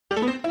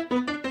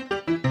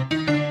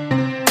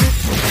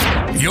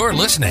You're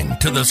listening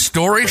to the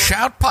Story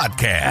Shout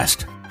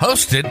Podcast,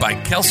 hosted by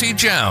Kelsey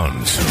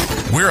Jones.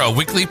 We're a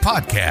weekly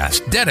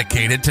podcast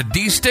dedicated to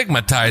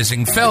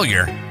destigmatizing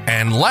failure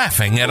and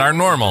laughing at our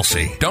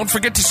normalcy. Don't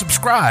forget to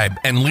subscribe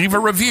and leave a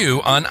review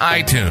on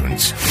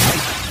iTunes.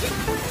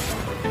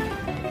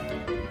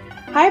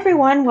 Hi,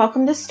 everyone.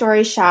 Welcome to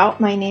Story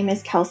Shout. My name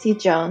is Kelsey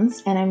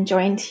Jones, and I'm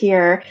joined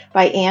here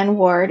by Ann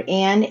Ward.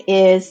 Ann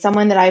is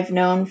someone that I've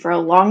known for a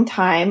long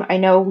time. I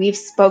know we've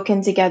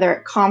spoken together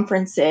at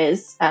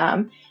conferences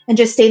and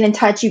just stayed in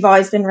touch. You've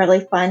always been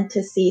really fun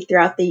to see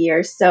throughout the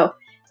years. So,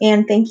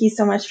 Ann, thank you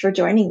so much for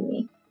joining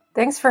me.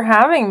 Thanks for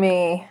having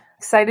me.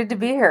 Excited to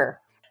be here.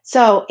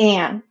 So,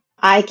 Ann,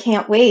 I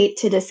can't wait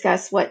to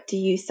discuss what do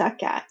you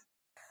suck at.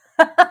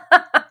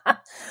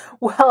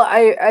 Well,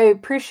 I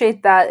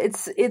appreciate that.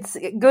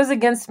 It goes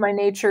against my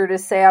nature to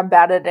say I'm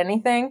bad at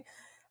anything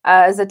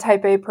as a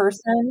type A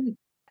person.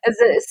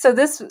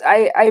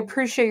 I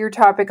appreciate your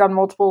topic on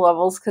multiple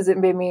levels because it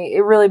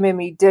really made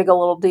me dig a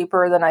little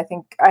deeper than I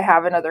think I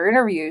have in other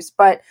interviews.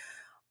 But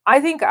I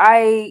think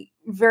I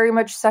very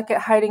much suck at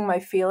hiding my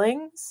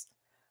feelings.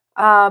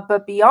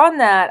 But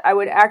beyond that, I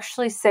would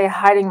actually say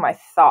hiding my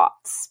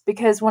thoughts,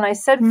 because when I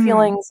said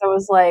feelings, I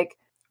was like,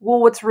 well,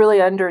 what's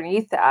really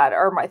underneath that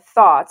are my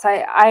thoughts.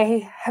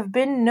 I have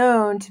been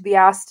known to be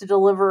asked to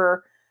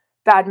deliver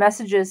bad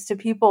messages to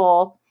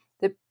people,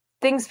 that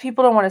things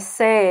people don't want to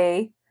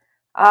say,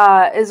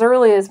 as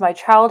early as my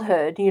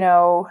childhood,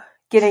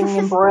 getting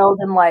embroiled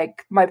in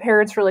like my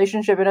parents'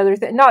 relationship and other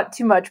things. Not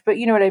too much, but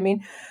you know what I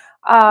mean?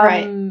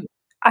 Right.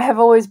 I have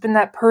always been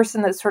that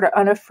person that's sort of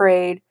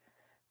unafraid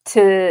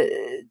to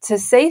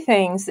say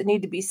things that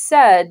need to be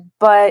said,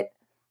 but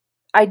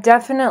I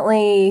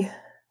definitely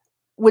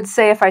would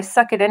say if I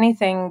suck at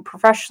anything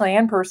professionally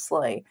and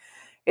personally,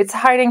 it's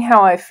hiding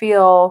how I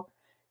feel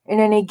in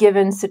any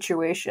given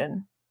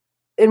situation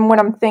and when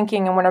I'm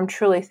thinking and when I'm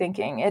truly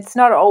thinking. It's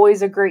not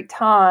always a great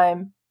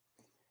time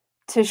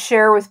to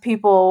share with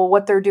people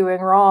what they're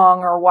doing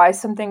wrong or why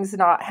something's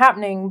not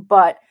happening,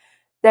 but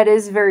that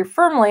is very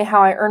firmly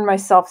how I earned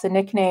myself the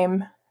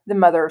nickname, the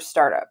mother of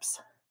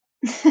startups.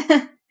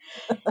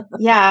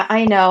 Yeah,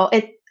 I know.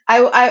 I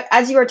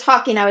as you were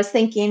talking, I was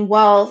thinking,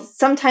 well,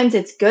 sometimes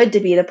it's good to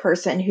be the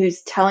person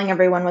who's telling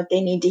everyone what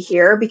they need to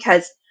hear,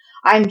 because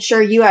I'm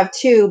sure you have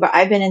too, but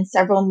I've been in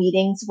several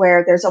meetings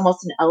where there's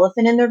almost an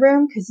elephant in the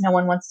room because no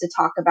one wants to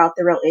talk about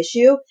the real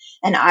issue.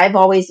 And I've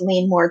always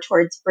leaned more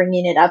towards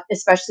bringing it up,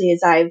 especially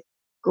as I've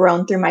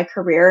grown through my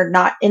career,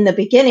 not in the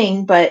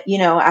beginning, but,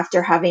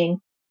 after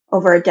having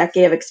over a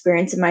decade of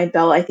experience in my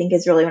belt, I think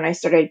is really when I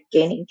started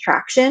gaining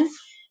traction.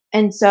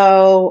 And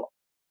so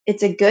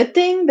it's a good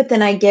thing, but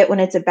then I get when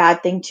it's a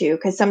bad thing too,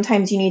 because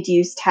sometimes you need to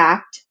use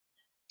tact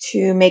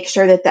to make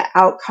sure that the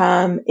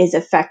outcome is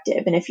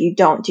effective. And if you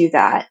don't do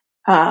that,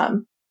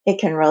 it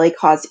can really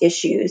cause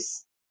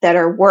issues that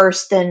are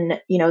worse than,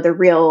 the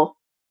real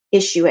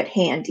issue at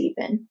hand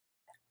even.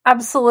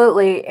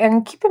 Absolutely.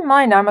 And keep in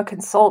mind, I'm a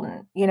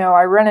consultant.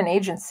 I run an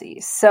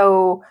agency.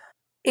 So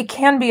it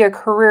can be a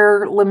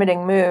career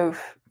limiting move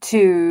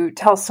to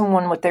tell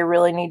someone what they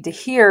really need to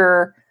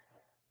hear.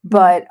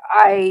 But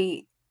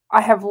I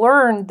have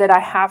learned that I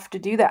have to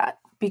do that,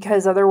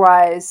 because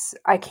otherwise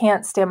I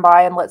can't stand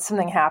by and let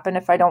something happen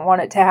if I don't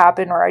want it to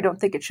happen or I don't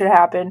think it should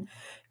happen.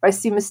 If I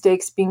see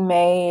mistakes being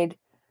made,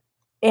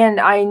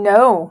 and I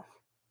know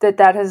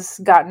that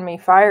has gotten me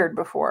fired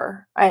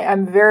before.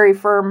 I'm very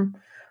firm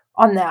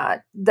on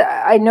that.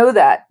 I know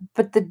that.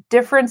 But the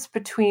difference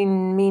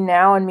between me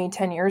now and me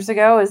 10 years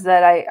ago is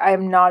that I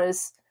am not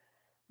as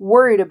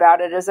worried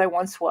about it as I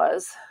once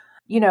was.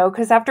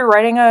 Because after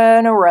writing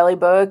an O'Reilly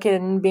book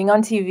and being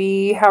on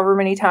TV however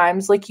many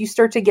times, like, you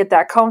start to get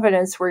that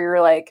confidence where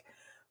you're like,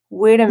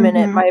 wait a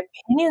minute, my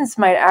opinions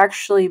might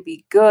actually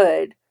be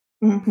good.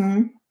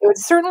 Mm-hmm. It would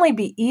certainly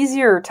be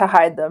easier to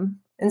hide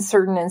them in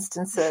certain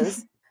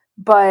instances.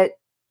 But,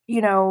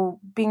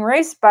 being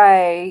raised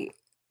by,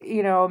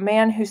 a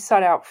man who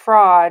sought out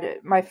fraud,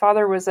 my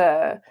father was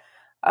a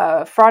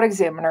fraud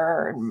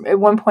examiner, at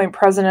one point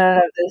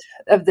president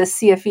of the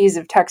CFEs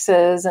of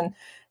Texas and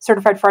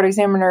certified fraud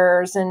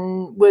examiners,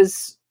 and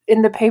was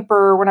in the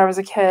paper when I was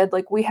a kid.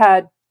 Like, we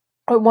had,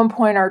 at one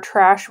point, our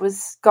trash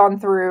was gone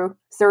through.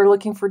 So they were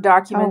looking for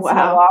documents in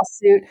a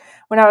lawsuit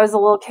when I was a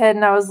little kid.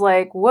 And I was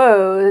like,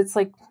 whoa, it's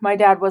like my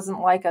dad wasn't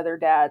like other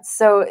dads.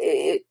 So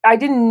I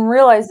didn't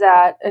realize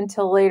that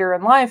until later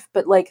in life.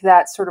 But like,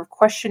 that sort of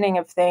questioning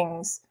of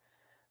things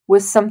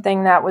was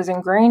something that was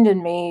ingrained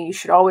in me. You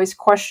should always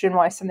question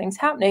why something's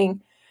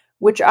happening,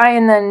 which I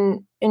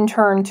then in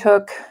turn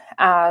took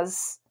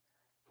as,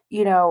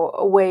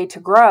 a way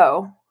to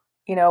grow,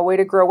 a way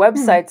to grow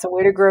websites, a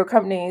way to grow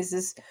companies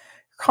is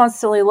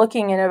constantly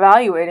looking and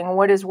evaluating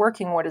what is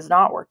working, what is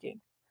not working.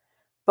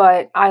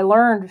 But I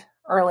learned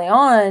early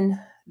on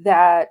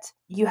that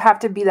you have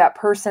to be that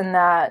person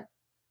that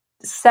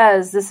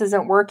says this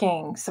isn't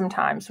working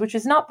sometimes, which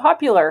is not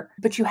popular,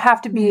 but you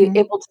have to be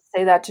able to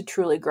say that to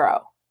truly grow.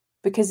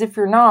 Because if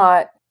you're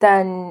not,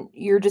 then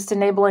you're just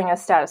enabling a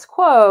status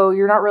quo.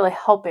 You're not really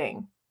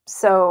helping.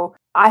 So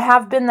I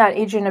have been that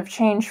agent of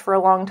change for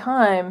a long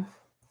time.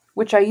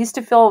 which I used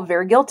to feel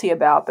very guilty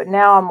about, but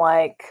now I'm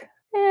like,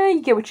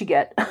 you get what you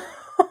get.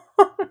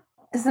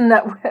 Isn't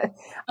that what?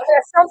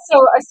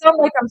 I sound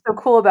like I'm so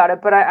cool about it,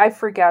 but I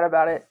freak out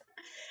about it.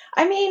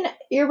 I mean,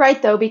 you're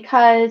right though,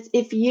 because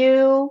if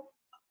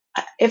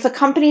a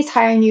company's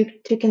hiring you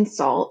to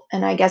consult,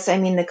 and I guess I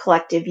mean the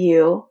collective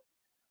you,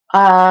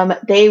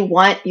 they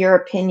want your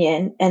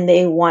opinion and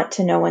they want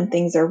to know when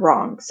things are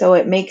wrong. So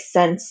it makes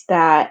sense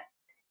that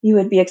you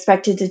would be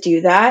expected to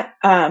do that.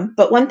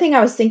 But one thing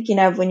I was thinking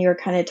of when you were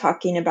kind of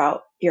talking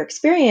about your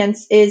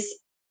experience is,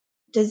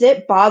 does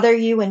it bother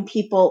you when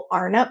people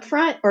aren't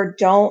upfront or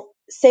don't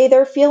say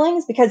their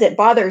feelings? Because it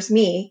bothers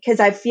me,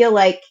 because I feel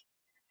like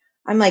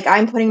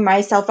I'm putting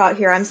myself out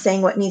here. I'm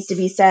saying what needs to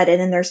be said.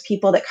 And then there's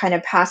people that kind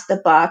of pass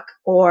the buck,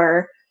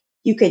 or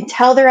you can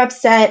tell they're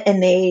upset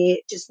and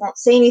they just won't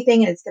say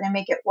anything and it's going to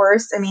make it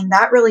worse. I mean,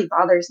 that really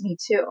bothers me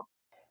too.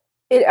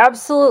 It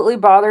absolutely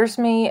bothers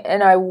me,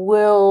 and I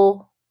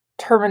will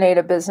terminate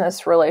a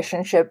business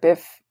relationship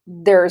if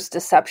there's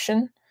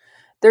deception.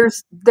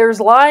 There's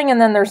lying, and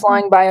then there's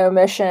lying by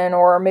omission,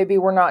 or maybe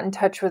we're not in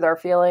touch with our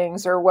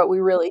feelings or what we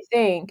really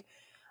think.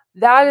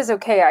 That is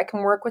okay. I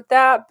can work with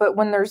that. But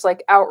when there's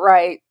like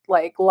outright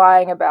like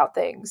lying about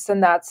things,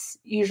 then that's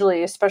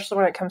usually, especially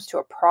when it comes to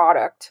a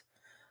product,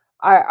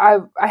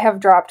 I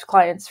have dropped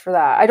clients for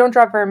that. I don't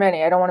drop very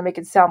many. I don't want to make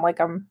it sound like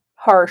I'm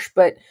harsh,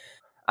 but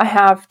I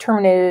have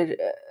terminated,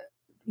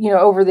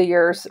 over the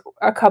years,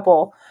 a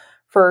couple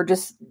for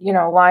just,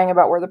 lying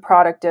about where the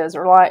product is,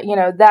 or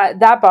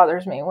that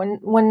bothers me.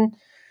 When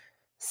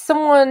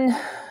someone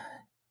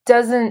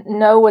doesn't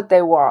know what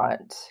they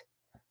want,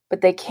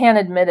 but they can't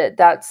admit it,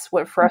 that's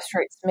what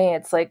frustrates me.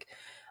 It's like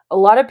a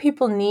lot of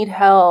people need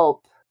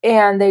help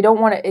and they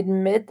don't want to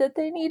admit that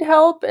they need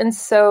help. And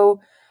so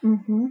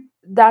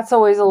that's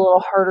always a little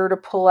harder to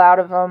pull out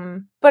of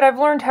them. But I've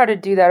learned how to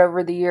do that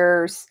over the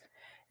years,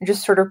 and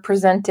just sort of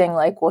presenting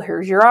like, well,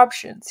 here's your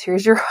options.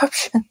 Here's your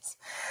options.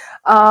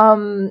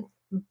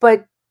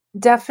 But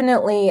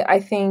definitely,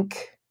 I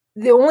think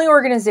the only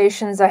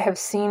organizations I have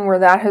seen where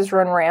that has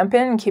run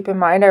rampant, and keep in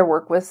mind, I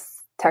work with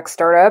tech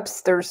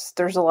startups,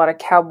 there's a lot of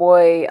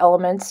cowboy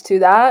elements to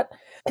that,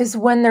 is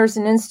when there's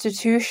an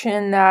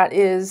institution that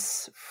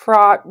is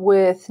fraught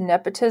with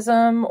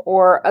nepotism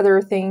or other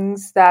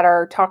things that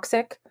are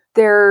toxic.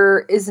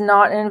 There is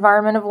not an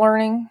environment of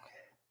learning.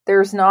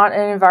 There's not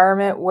an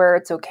environment where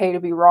it's okay to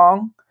be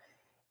wrong.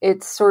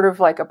 It's sort of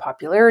like a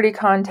popularity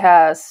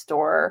contest,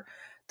 or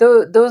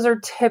those are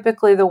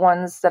typically the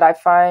ones that I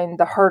find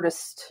the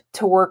hardest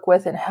to work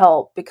with and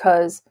help,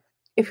 because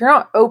if you're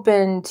not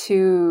open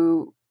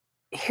to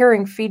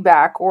hearing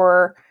feedback,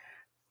 or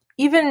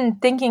even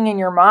thinking in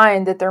your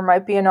mind that there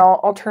might be an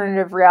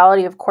alternative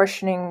reality of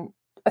questioning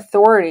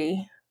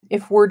authority,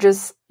 if we're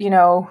just,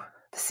 the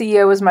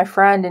CEO is my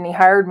friend and he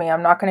hired me,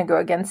 I'm not going to go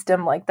against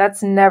him. Like,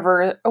 that's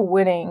never a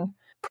winning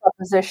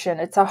proposition.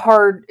 It's a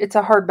hard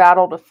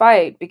battle to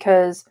fight,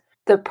 because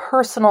the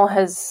personal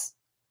has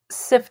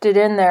sifted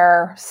in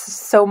there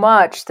so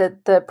much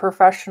that the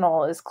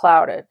professional is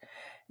clouded.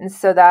 And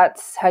so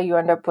that's how you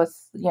end up with,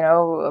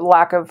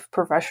 lack of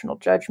professional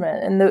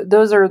judgment. And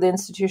those are the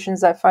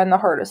institutions I find the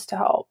hardest to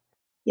help.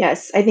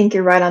 Yes, I think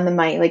you're right on the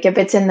money. Like, if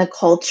it's in the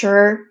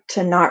culture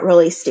to not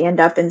really stand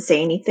up and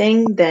say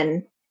anything,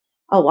 then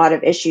a lot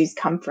of issues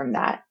come from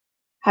that.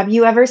 Have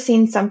you ever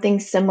seen something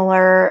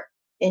similar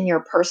in your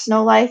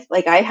personal life?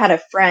 Like, I had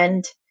a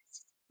friend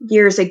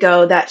years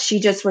ago that she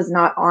just was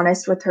not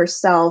honest with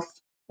herself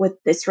with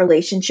this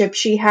relationship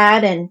she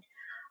had. And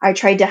I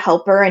tried to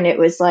help her, and it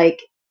was like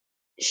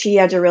she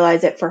had to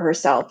realize it for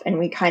herself. And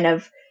we kind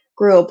of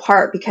grew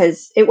apart,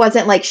 because it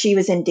wasn't like she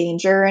was in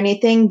danger or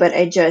anything, but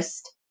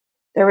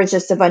there was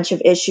just a bunch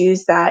of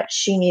issues that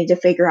she needed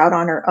to figure out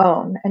on her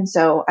own. And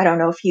so I don't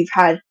know if you've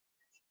had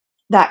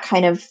that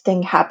kind of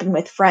thing happen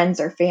with friends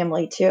or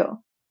family too.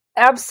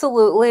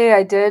 Absolutely.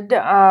 I did.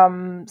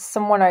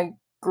 Someone I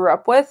grew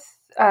up with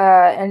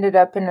ended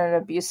up in an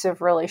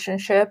abusive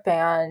relationship,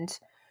 and,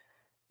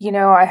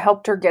 I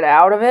helped her get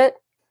out of it.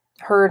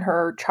 Her and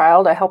her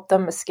child, I helped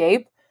them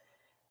escape.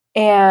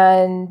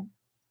 And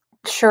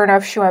sure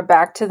enough, she went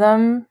back to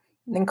them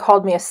and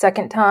called me a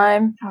second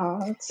time. Oh,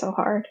 it's so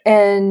hard.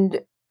 And,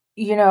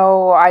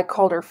 I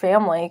called her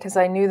family because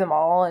I knew them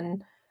all.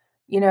 And,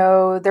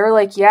 they're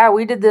like, yeah,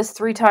 we did this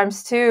 3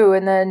 times too.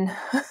 And then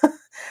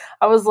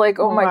I was like,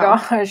 oh my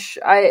gosh,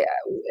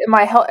 am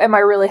I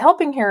really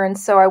helping here? And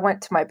so I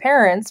went to my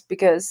parents,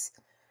 because,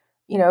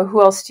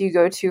 who else do you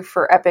go to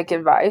for epic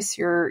advice?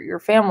 Your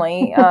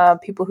family,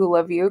 people who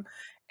love you.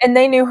 And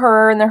they knew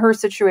her and her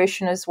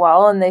situation as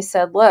well. And they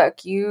said,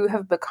 look, you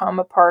have become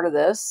a part of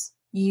this.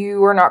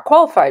 You are not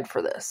qualified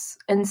for this.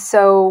 And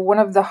so one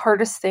of the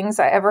hardest things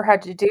I ever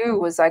had to do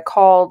was I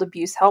called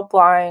abuse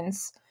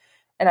helplines,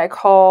 and I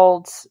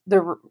called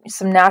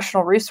some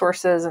national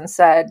resources and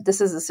said,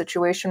 this is the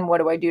situation. What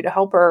do I do to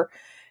help her?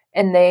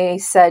 And they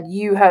said,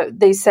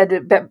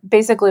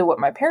 basically what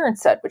my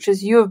parents said, which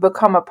is, you have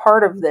become a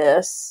part of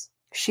this.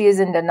 She is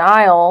in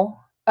denial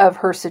of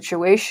her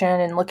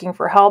situation and looking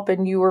for help.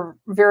 And you were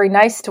very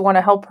nice to want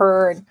to help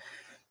her. And,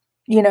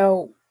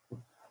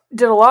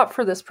 did a lot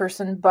for this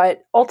person,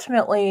 but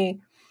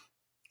ultimately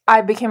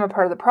I became a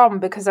part of the problem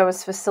because I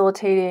was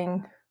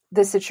facilitating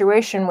the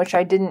situation, which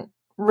I didn't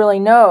really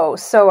know.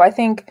 So I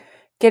think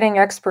getting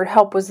expert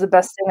help was the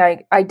best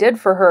thing I did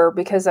for her,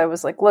 because I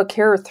was like, look,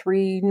 here are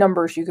 3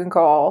 numbers you can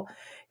call.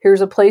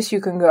 Here's a place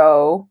you can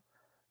go.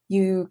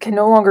 You can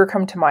no longer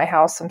come to my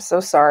house. I'm so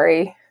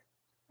sorry.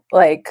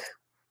 Like,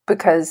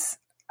 because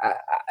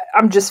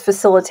I'm just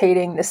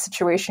facilitating this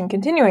situation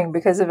continuing,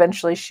 because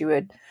eventually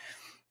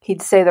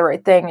he'd say the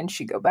right thing and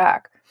she'd go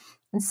back.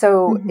 And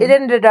so it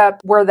ended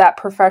up where that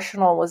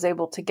professional was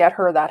able to get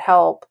her that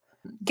help,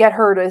 get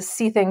her to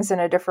see things in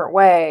a different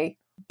way.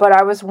 But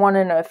I was one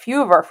in a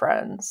few of our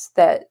friends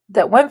that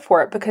went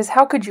for it, because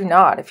how could you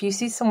not? If you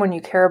see someone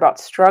you care about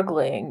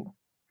struggling,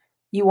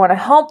 you want to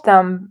help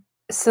them.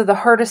 So the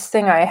hardest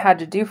thing I had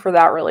to do for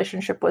that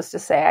relationship was to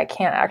say, I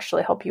can't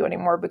actually help you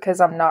anymore because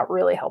I'm not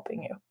really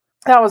helping you.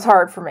 That was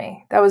hard for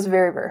me. That was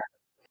very, very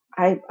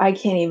hard. I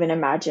can't even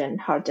imagine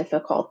how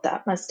difficult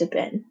that must have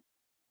been.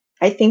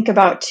 I think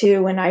about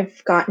too, when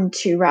I've gotten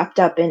too wrapped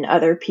up in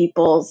other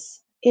people's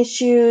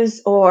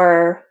issues,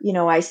 or,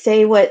 I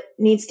say what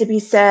needs to be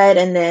said.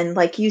 And then,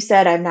 like you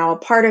said, I'm now a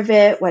part of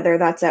it, whether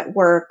that's at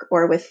work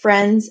or with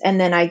friends. And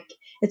then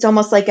it's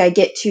almost like I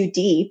get too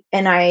deep,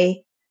 and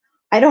I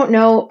don't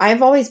know.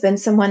 I've always been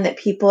someone that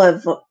people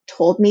have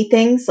told me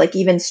things, like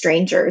even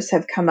strangers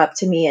have come up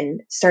to me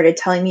and started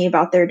telling me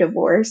about their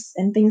divorce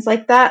and things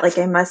like that. Like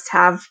I must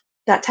have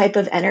that type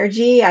of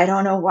energy. I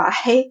don't know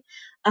why.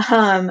 But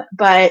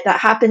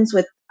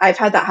I've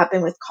had that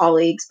happen with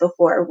colleagues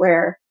before,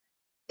 where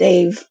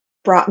they've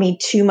brought me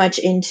too much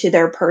into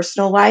their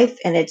personal life,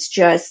 and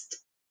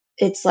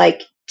it's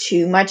like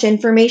too much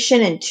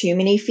information and too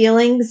many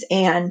feelings.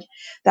 And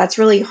that's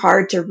really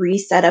hard to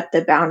reset up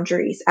the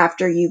boundaries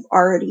after you've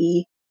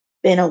already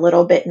been a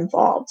little bit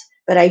involved.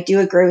 But I do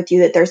agree with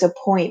you that there's a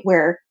point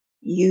where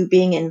you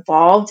being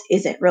involved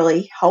isn't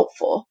really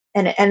helpful.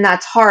 And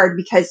that's hard,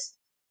 because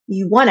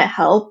you want to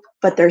help,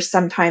 but there's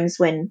sometimes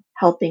when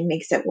helping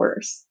makes it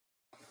worse.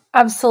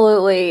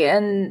 Absolutely.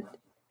 And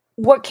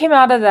what came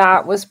out of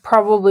that was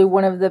probably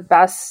one of the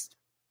best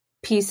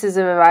pieces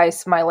of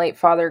advice my late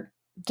father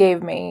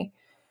gave me,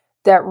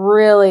 that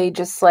really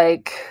just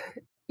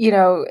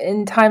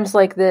in times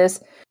like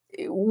this,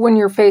 when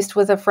you're faced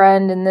with a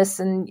friend and this,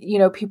 and,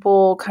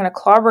 people kind of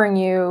clobbering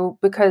you,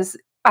 because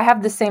I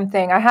have the same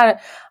thing. I had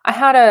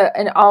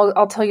and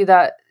I'll tell you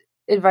that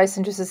advice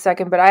in just a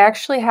second, but I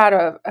actually had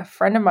a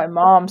friend of my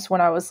mom's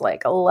when I was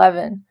like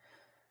 11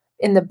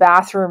 in the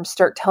bathroom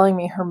start telling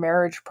me her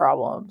marriage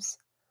problems.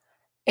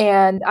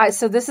 And I've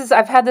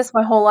had this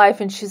my whole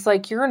life, and she's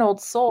like, you're an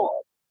old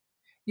soul.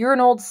 You're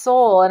an old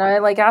soul. And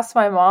I asked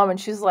my mom, and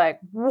she's like,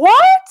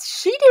 what?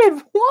 She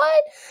did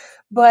what?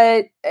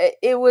 But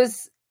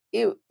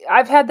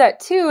I've had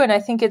that too. And I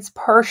think it's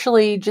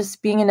partially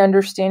just being an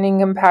understanding,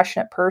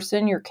 compassionate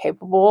person. You're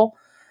capable.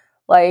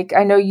 Like,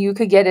 I know you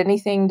could get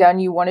anything done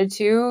you wanted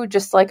to,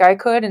 just like I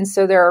could. And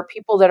so there are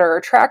people that are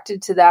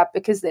attracted to that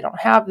because they don't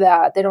have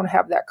that. They don't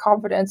have that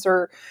confidence,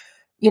 or,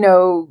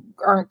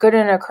 aren't good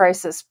in a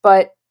crisis.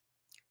 But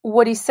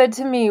what he said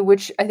to me,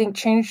 which I think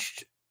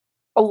changed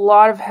a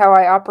lot of how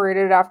I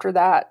operated after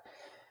that,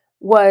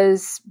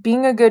 was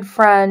being a good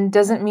friend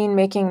doesn't mean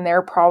making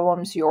their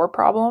problems your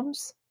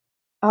problems.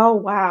 Oh,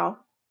 wow.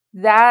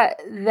 That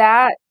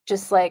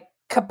just like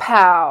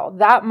kapow,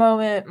 that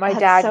moment my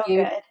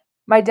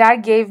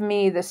dad gave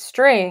me the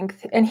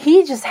strength, and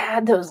he just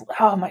had those,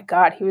 oh my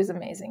God, he was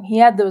amazing. He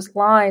had those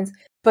lines,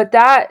 but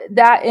that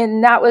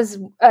was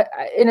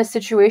in a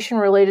situation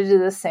related to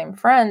the same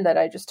friend that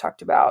I just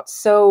talked about.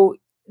 So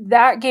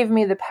that gave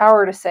me the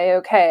power to say,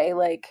 okay,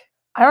 like,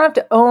 I don't have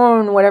to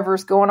own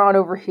whatever's going on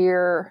over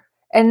here.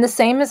 And the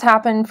same has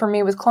happened for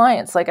me with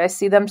clients. Like, I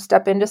see them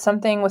step into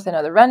something with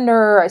another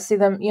vendor. I see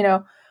them,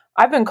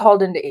 I've been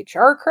called into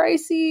HR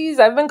crises.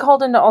 I've been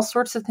called into all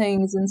sorts of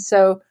things. And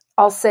so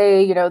I'll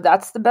say,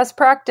 that's the best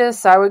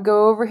practice. I would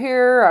go over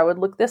here. I would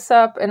look this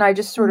up. And I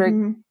just sort of,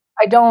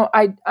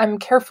 I'm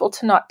careful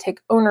to not take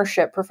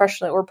ownership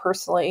professionally or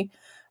personally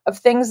of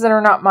things that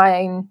are not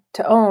mine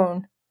to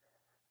own.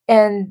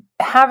 And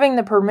having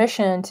the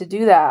permission to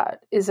do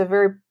that is a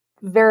very,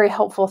 very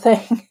helpful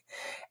thing.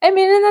 I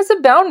mean, and that's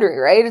a boundary,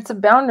 right? It's a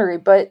boundary,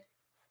 but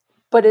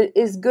it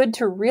is good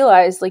to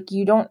realize, like,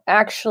 you don't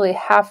actually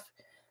have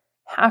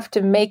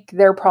to make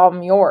their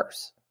problem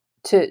yours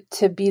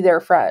to be their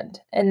friend.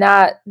 And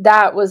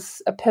that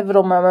was a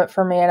pivotal moment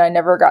for me, and I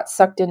never got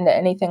sucked into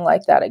anything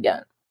like that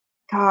again.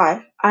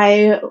 God,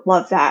 I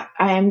love that.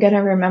 I am going to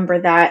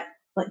remember that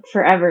like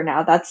forever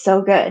now. That's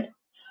so good.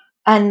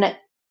 And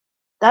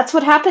that's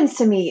what happens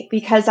to me,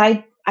 because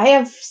I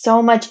have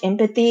so much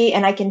empathy,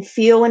 and I can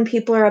feel when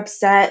people are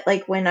upset,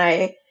 like when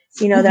that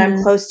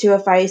I'm close to,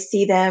 if I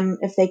see them,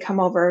 if they come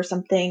over or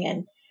something,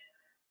 and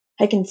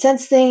I can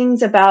sense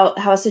things about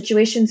how a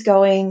situation's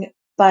going.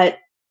 But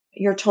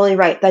you're totally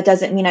right. That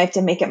doesn't mean I have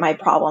to make it my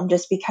problem.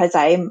 Just because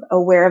I'm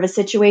aware of a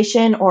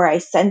situation or I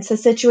sense a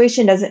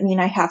situation doesn't mean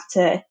I have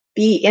to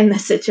be in the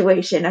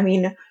situation. I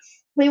mean,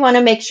 We want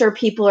to make sure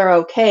people are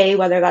okay,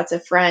 whether that's a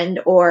friend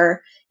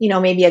or,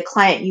 maybe a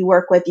client you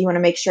work with. You want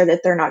to make sure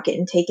that they're not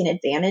getting taken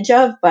advantage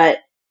of, but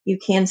you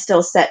can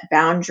still set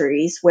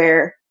boundaries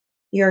where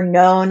you're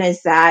known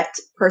as that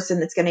person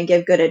that's going to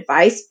give good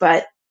advice,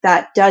 but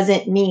that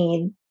doesn't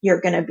mean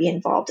you're going to be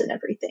involved in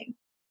everything.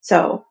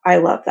 So I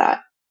love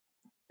that.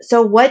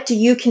 So what do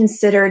you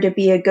consider to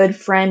be a good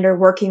friend or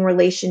working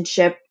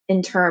relationship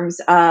in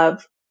terms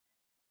of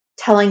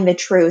telling the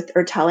truth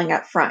or telling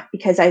up front?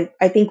 Because I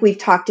think we've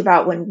talked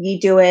about when we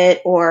do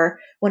it or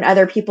when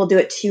other people do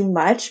it too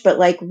much, but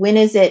like, when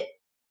is it,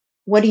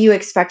 what do you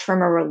expect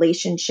from a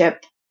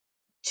relationship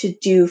to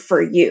do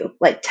for you?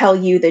 Like, tell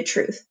you the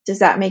truth. Does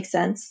that make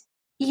sense?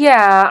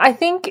 Yeah, I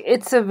think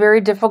it's a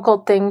very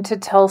difficult thing to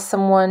tell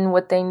someone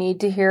what they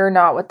need to hear,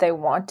 not what they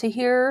want to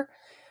hear.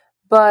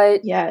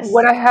 But Yes.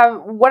 what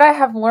I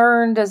have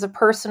learned as a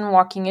person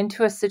walking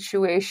into a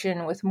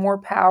situation with more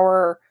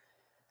power,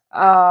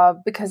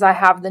 because I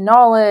have the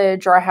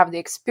knowledge or I have the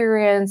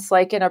experience,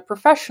 like in a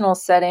professional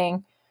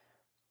setting,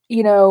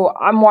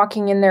 I'm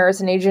walking in there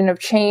as an agent of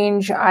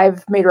change.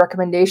 I've made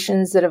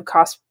recommendations that have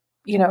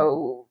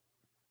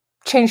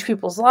changed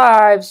people's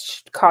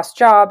lives, cost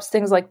jobs,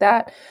 things like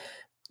that.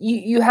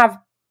 You have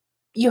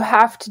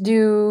to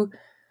do,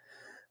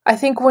 I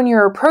think when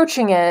you're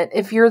approaching it,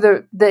 if you're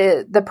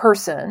the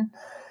person,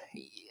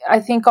 I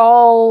think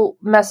all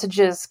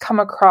messages come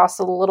across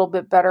a little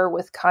bit better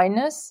with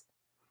kindness.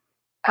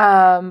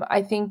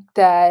 I think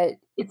that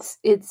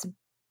it's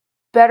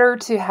better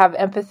to have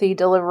empathy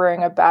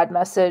delivering a bad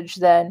message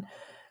than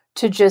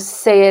to just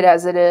say it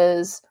as it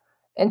is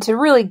and to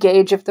really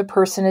gauge if the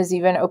person is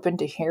even open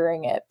to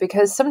hearing it,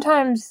 because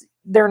sometimes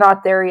they're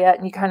not there yet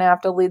and you kind of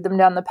have to lead them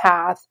down the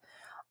path.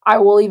 I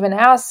will even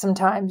ask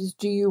sometimes,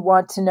 do you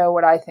want to know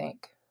what I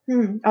think?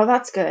 Oh,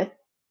 that's good.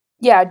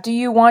 Yeah. Do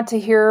you want to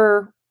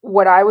hear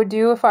what I would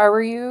do if I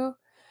were you?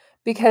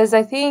 Because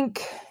I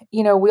think,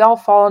 we all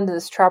fall into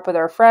this trap with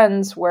our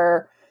friends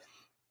where,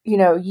 you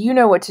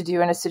know what to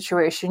do in a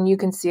situation, you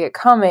can see it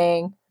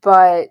coming,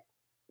 but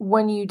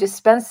when you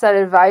dispense that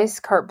advice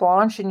carte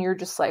blanche and you're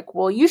just like,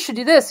 well, you should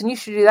do this and you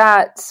should do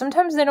that,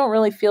 sometimes they don't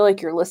really feel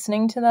like you're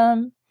listening to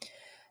them.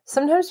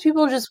 Sometimes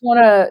people just want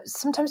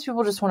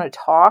to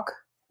talk.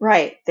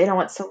 Right. They don't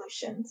want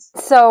solutions.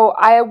 So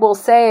I will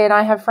say, and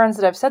I have friends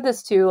that I've said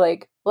this to,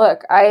 like,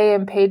 look, I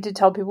am paid to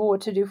tell people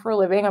what to do for a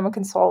living. I'm a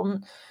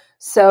consultant.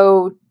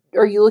 So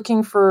are you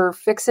looking for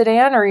fix it,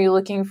 Ann, or are you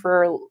looking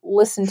for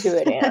listen to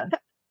it, Ann?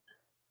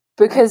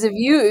 Because if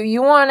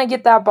you want to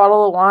get that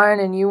bottle of wine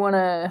and you want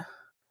to,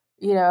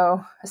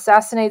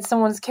 assassinate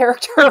someone's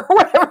character or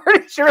whatever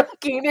it is you're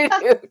looking to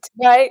do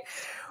tonight,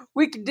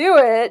 we could do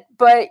it,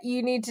 but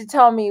you need to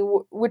tell me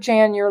which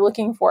Ann you're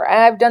looking for. And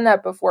I've done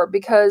that before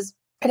because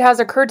it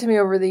has occurred to me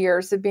over the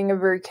years that being a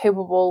very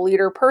capable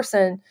leader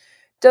person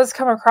does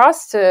come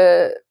across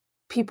to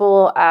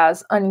people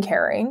as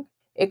uncaring.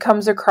 It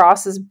comes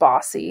across as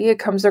bossy. It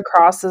comes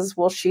across as,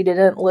 well, she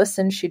didn't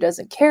listen, she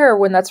doesn't care,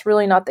 when that's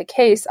really not the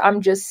case.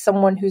 I'm just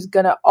someone who's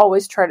going to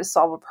always try to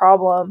solve a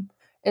problem.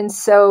 And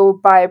so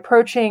by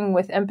approaching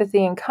with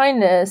empathy and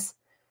kindness,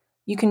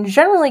 you can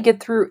generally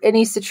get through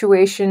any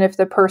situation if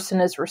the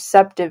person is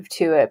receptive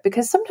to it.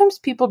 Because sometimes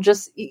people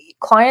just,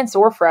 clients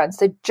or friends,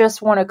 they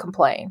just want to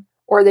complain,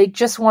 or they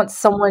just want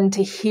someone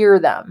to hear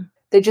them.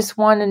 They just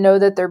want to know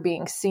that they're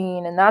being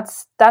seen. And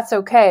that's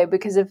okay,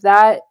 because if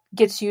that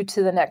gets you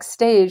to the next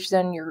stage,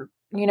 then you're,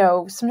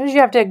 sometimes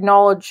you have to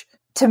acknowledge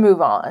to move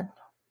on.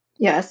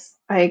 Yes,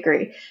 I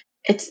agree.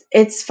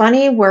 It's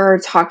funny we're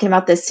talking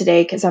about this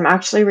today because I'm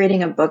actually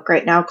reading a book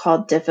right now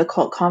called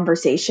Difficult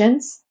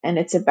Conversations, and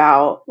it's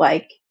about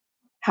like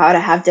how to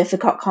have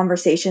difficult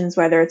conversations,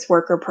 whether it's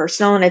work or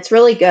personal, and it's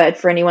really good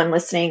for anyone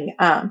listening.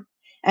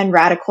 And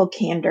Radical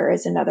Candor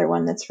is another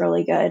one that's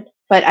really good.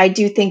 But I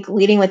do think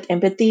leading with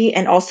empathy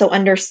and also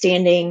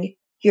understanding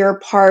your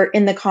part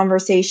in the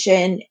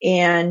conversation,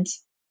 and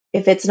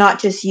if it's not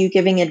just you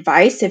giving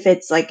advice, if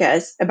it's like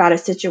about a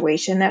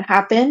situation that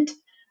happened,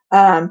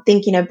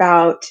 thinking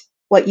about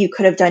what you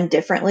could have done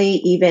differently,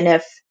 even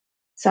if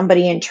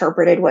somebody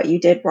interpreted what you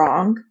did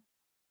wrong.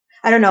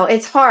 I don't know.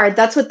 It's hard.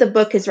 That's what the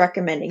book is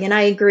recommending. And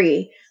I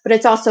agree. But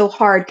it's also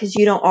hard because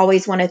you don't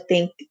always want to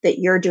think that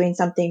you're doing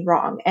something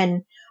wrong.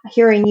 And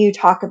hearing you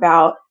talk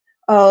about,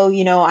 oh,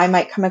 I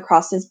might come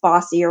across as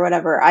bossy or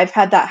whatever. I've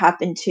had that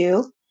happen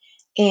too.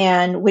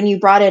 And when you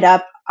brought it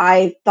up,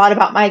 I thought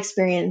about my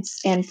experience.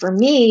 And for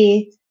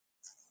me,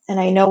 and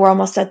I know we're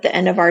almost at the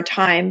end of our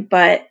time,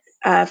 but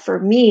for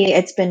me,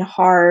 it's been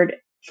hard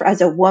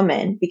as a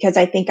woman because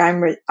I think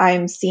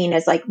I'm seen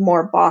as like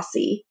more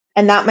bossy.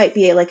 And that might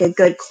be like a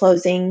good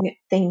closing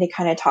thing to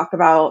kind of talk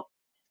about.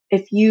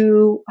 If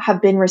you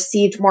have been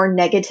received more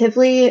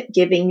negatively,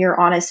 giving your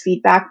honest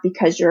feedback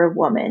because you're a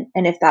woman,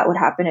 and if that would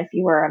happen if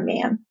you were a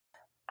man.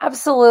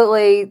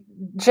 Absolutely.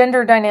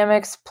 Gender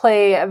dynamics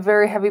play a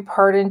very heavy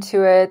part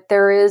into it.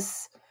 There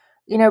is,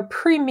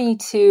 pre-Me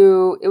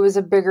Too, it was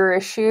a bigger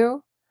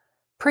issue.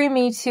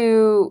 Pre-Me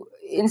Too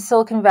in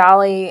Silicon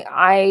Valley,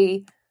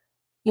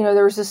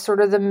 there was this sort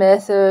of the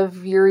myth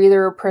of you're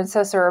either a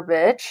princess or a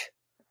bitch.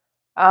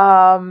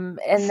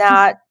 And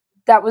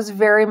that was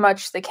very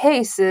much the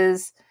case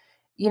is,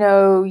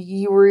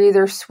 you were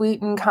either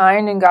sweet and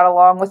kind and got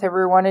along with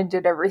everyone and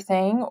did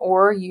everything,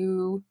 or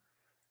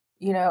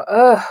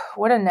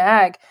what a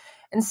nag.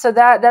 And so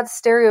that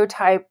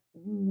stereotype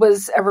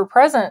was ever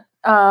present.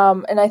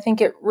 And I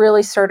think it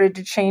really started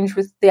to change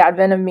with the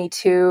advent of Me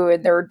Too,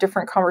 and there were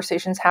different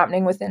conversations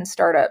happening within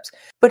startups.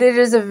 But it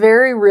is a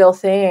very real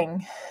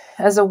thing.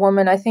 As a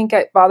woman, I think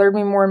it bothered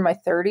me more in my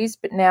 30s,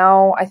 but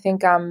now I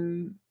think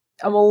I'm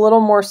a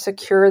little more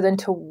secure than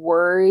to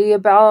worry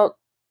about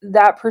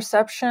that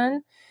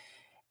perception.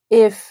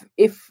 If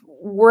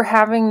we're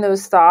having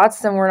those thoughts,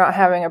 then we're not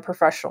having a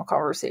professional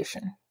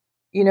conversation.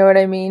 You know what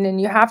I mean? And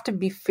you have to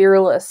be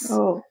fearless.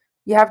 Oh.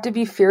 You have to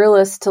be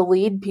fearless to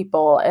lead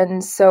people.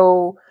 And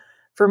so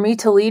for me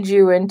to lead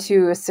you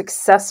into a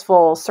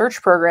successful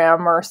search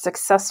program or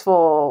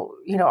successful,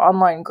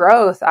 online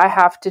growth, I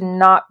have to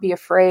not be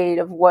afraid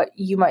of what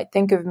you might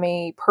think of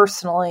me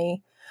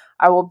personally.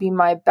 I will be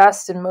my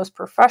best and most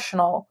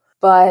professional,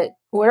 but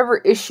whatever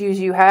issues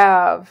you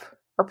have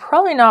are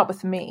probably not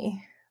with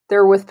me.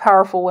 They're with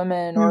powerful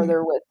women, or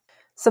they're with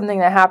something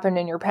that happened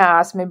in your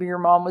past. Maybe your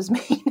mom was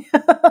mean.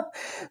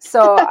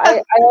 So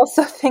I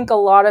also think a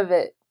lot of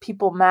it,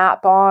 people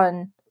map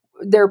on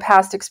their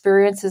past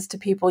experiences to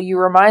people. You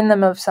remind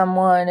them of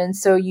someone. And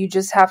so you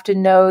just have to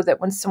know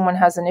that when someone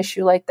has an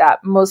issue like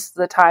that, most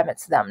of the time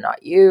it's them,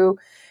 not you.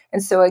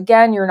 And so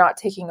again, you're not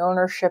taking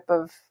ownership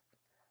of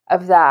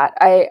that.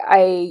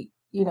 I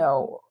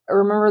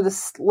remember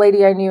this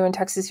lady I knew in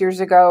Texas years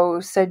ago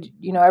who said,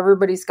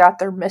 everybody's got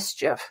their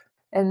mischief.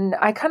 And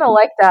I kind of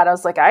like that. I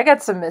was like, I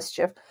got some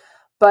mischief,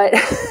 but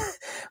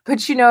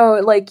you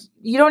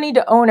don't need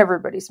to own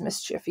everybody's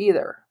mischief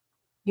either.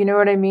 You know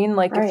what I mean?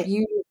 Like right. If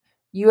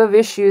you have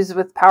issues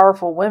with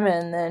powerful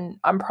women, then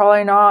I'm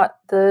probably not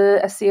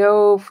the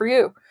SEO for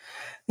you.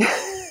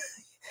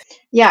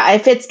 Yeah.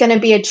 If it's going to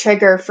be a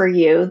trigger for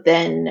you,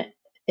 then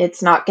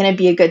it's not going to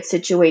be a good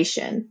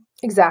situation.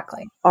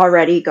 Exactly.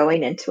 Already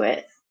going into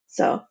it.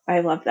 So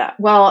I love that.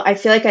 Well, I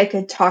feel like I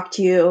could talk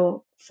to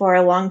you for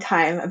a long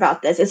time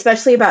about this,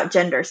 especially about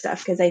gender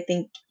stuff, because I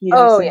think you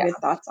have some good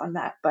thoughts on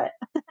that. But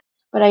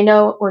I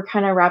know we're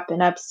kind of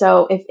wrapping up.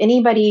 So if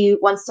anybody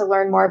wants to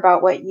learn more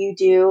about what you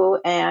do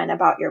and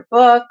about your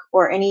book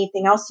or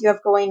anything else you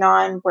have going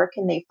on, where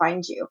can they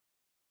find you?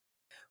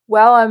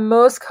 Well, I'm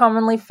most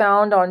commonly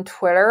found on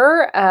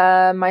Twitter.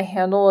 My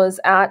handle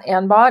is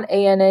 @Annbot,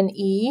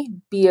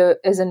 ANNE,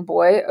 as in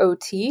boy,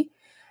 OT.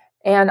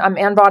 And I'm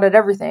Annbot at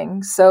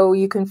everything. So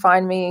you can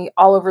find me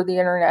all over the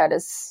internet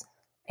as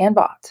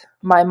Annbot,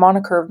 my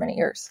moniker of many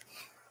years.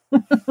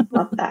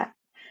 Love that.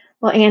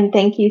 Well, Anne,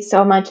 thank you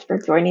so much for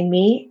joining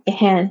me.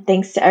 And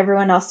thanks to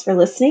everyone else for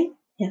listening.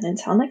 And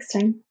until next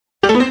time.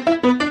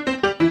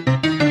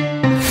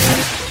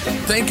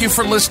 Thank you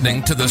for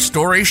listening to the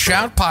Story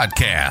Shout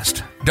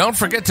podcast. Don't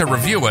forget to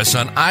review us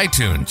on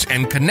iTunes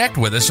and connect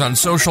with us on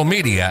social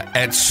media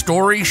at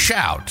Story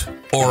Shout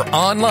or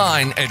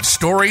online at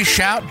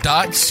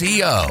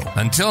storyshout.co.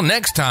 Until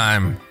next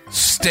time,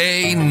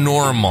 stay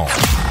normal.